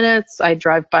 5 minutes. I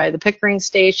drive by the Pickering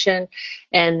station,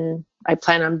 and I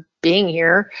plan on being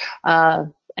here.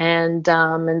 And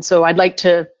so I'd like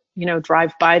to,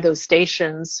 drive by those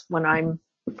stations when I'm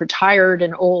retired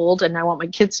and old, and I want my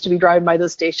kids to be driving by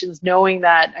those stations knowing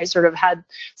that I sort of had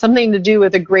something to do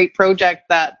with a great project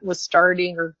that was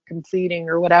starting or completing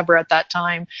or whatever at that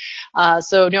time.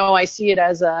 So no, I see it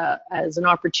as an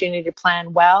opportunity to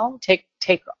plan well, take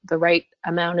the right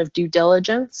amount of due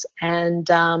diligence, and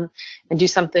do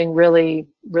something really,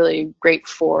 really great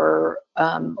for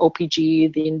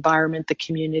OPG, the environment, the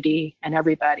community, and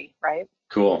everybody, right?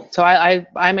 Cool. So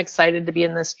I'm excited to be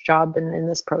in this job and in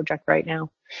this project right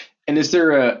now. And is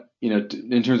there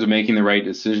in terms of making the right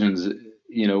decisions,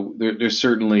 there's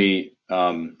certainly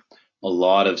a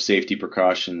lot of safety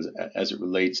precautions as it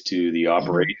relates to the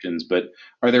operations, but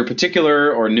are there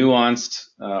particular or nuanced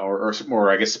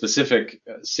or I guess specific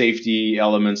safety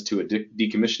elements to a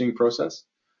decommissioning process?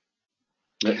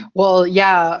 Well,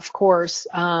 yeah, of course.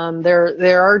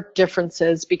 There are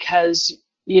differences because,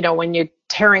 when you're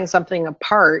tearing something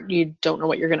apart, you don't know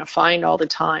what you're going to find all the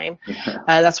time.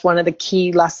 That's one of the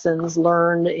key lessons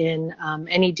learned in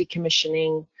any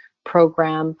decommissioning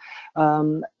program,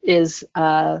 is,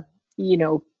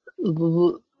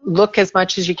 look as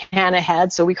much as you can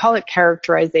ahead. So we call it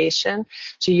characterization.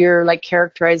 So you're like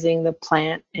characterizing the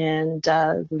plant and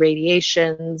the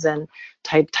radiations and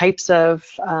types of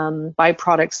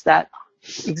byproducts that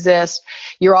exist.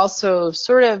 You're also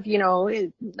sort of,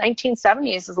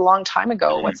 1970s is a long time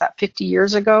ago. What's that, 50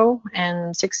 years ago,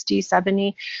 and 60,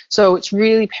 70? So it's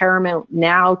really paramount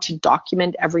now to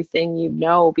document everything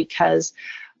because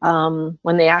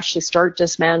when they actually start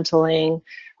dismantling,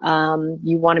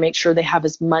 you want to make sure they have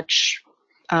as much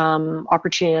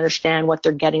opportunity to understand what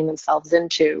they're getting themselves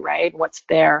into, right? What's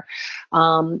there.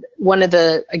 One of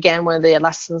the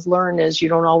lessons learned is you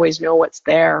don't always know what's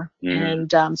there. And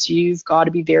so you've got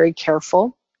to be very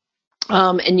careful.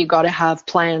 And you got to have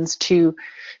plans to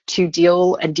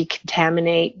deal and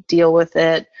decontaminate, deal with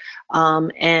it,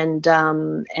 and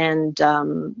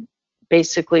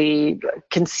basically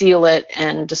conceal it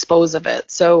and dispose of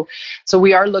it. So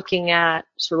we are looking at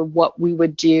sort of what we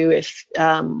would do if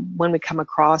when we come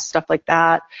across stuff like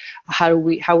that. How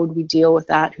would we deal with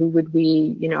that? How would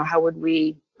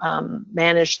we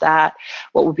manage that?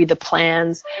 What would be the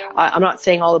plans? I'm not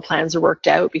saying all the plans are worked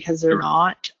out, because they're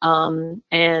not.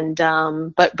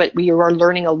 But we are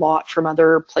learning a lot from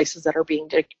other places that are being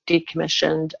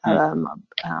decommissioned.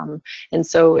 And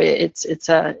so it's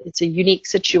a unique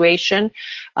situation.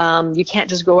 You can't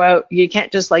just go out. You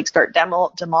can't just start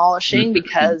demolishing,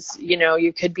 because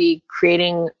you could be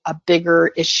creating a bigger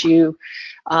issue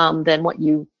than what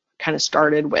you kind of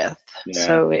started with.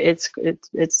 So it's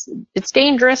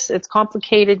dangerous, it's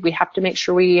complicated. We have to make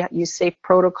sure we use safe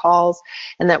protocols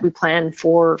and that we plan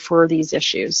for these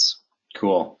issues.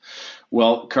 Cool.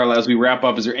 Well, Carla, as we wrap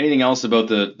up, is there anything else about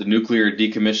the nuclear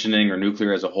decommissioning or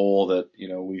nuclear as a whole that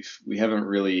we haven't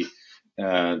really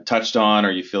touched on,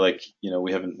 or you feel like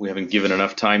we haven't given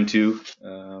enough time to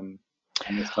on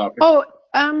this topic?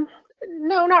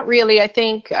 No, not really. I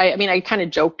think I kind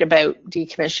of joked about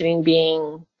decommissioning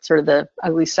being sort of the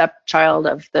ugly stepchild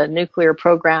of the nuclear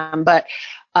program, but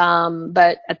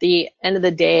at the end of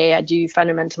the day, I do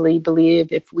fundamentally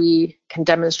believe if we can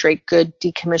demonstrate good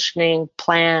decommissioning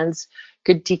plans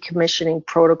good decommissioning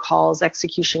protocols,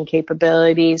 execution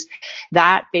capabilities,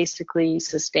 that basically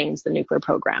sustains the nuclear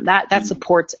program. That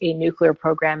supports a nuclear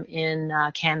program in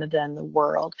Canada and the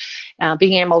world.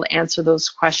 Being able to answer those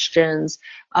questions,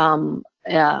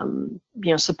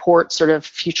 support sort of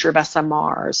future of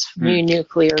SMRs, new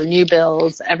nuclear, new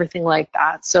builds, everything like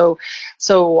that. So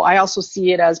I also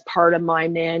see it as part of my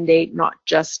mandate, not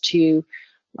just to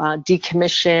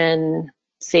decommission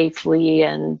safely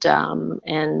and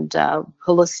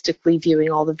holistically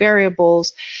viewing all the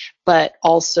variables, but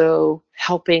also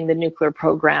helping the nuclear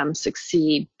program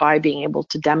succeed by being able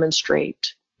to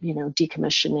demonstrate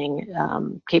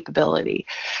decommissioning capability.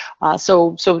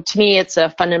 So to me, it's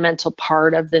a fundamental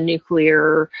part of the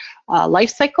nuclear life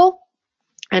cycle,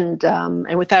 and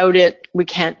without it, we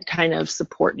can't kind of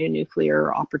support new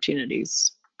nuclear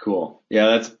opportunities. Cool.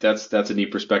 Yeah, that's a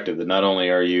neat perspective. That not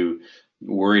only are you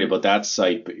worried about that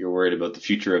site, but you're worried about the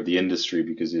future of the industry,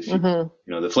 because if you,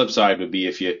 the flip side would be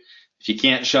if you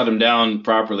can't shut them down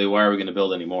properly, why are we going to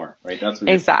build any more, right? That's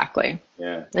what exactly.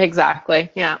 Yeah.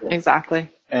 Exactly. Yeah. Cool. Exactly.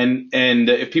 And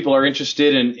if people are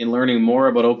interested in learning more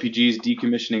about OPG's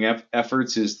decommissioning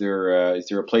efforts, is there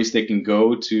a place they can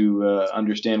go to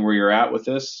understand where you're at with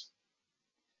this?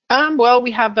 Well,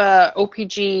 we have a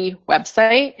OPG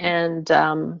website, and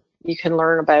you can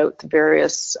learn about the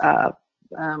various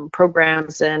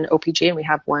programs in OPG, and we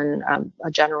have one,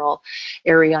 a general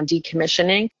area on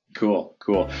decommissioning. Cool.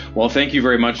 Well, thank you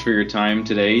very much for your time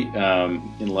today.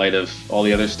 In light of all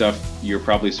the other stuff you're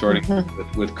probably sorting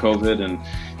with COVID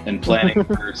and planning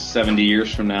for 70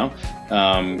 years from now.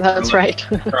 That's right.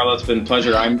 Carla, it's been a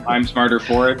pleasure. I'm smarter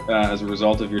for it as a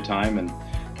result of your time, and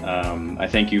I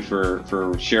thank you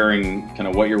for sharing kind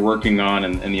of what you're working on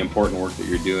and the important work that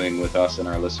you're doing with us and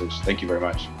our listeners. Thank you very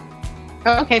much.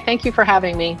 Okay, thank you for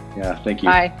having me. Yeah, thank you.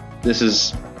 Bye. This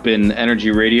has been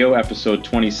Energy Radio, episode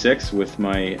 26, with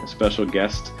my special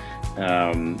guest,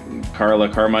 Carla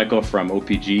Carmichael from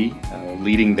OPG,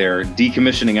 leading their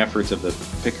decommissioning efforts of the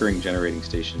Pickering Generating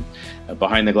Station.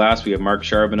 Behind the glass, we have Mark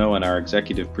Charbonneau, and our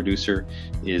executive producer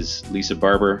is Lisa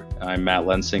Barber. I'm Matt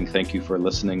Lensing. Thank you for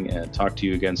listening, and talk to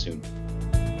you again soon.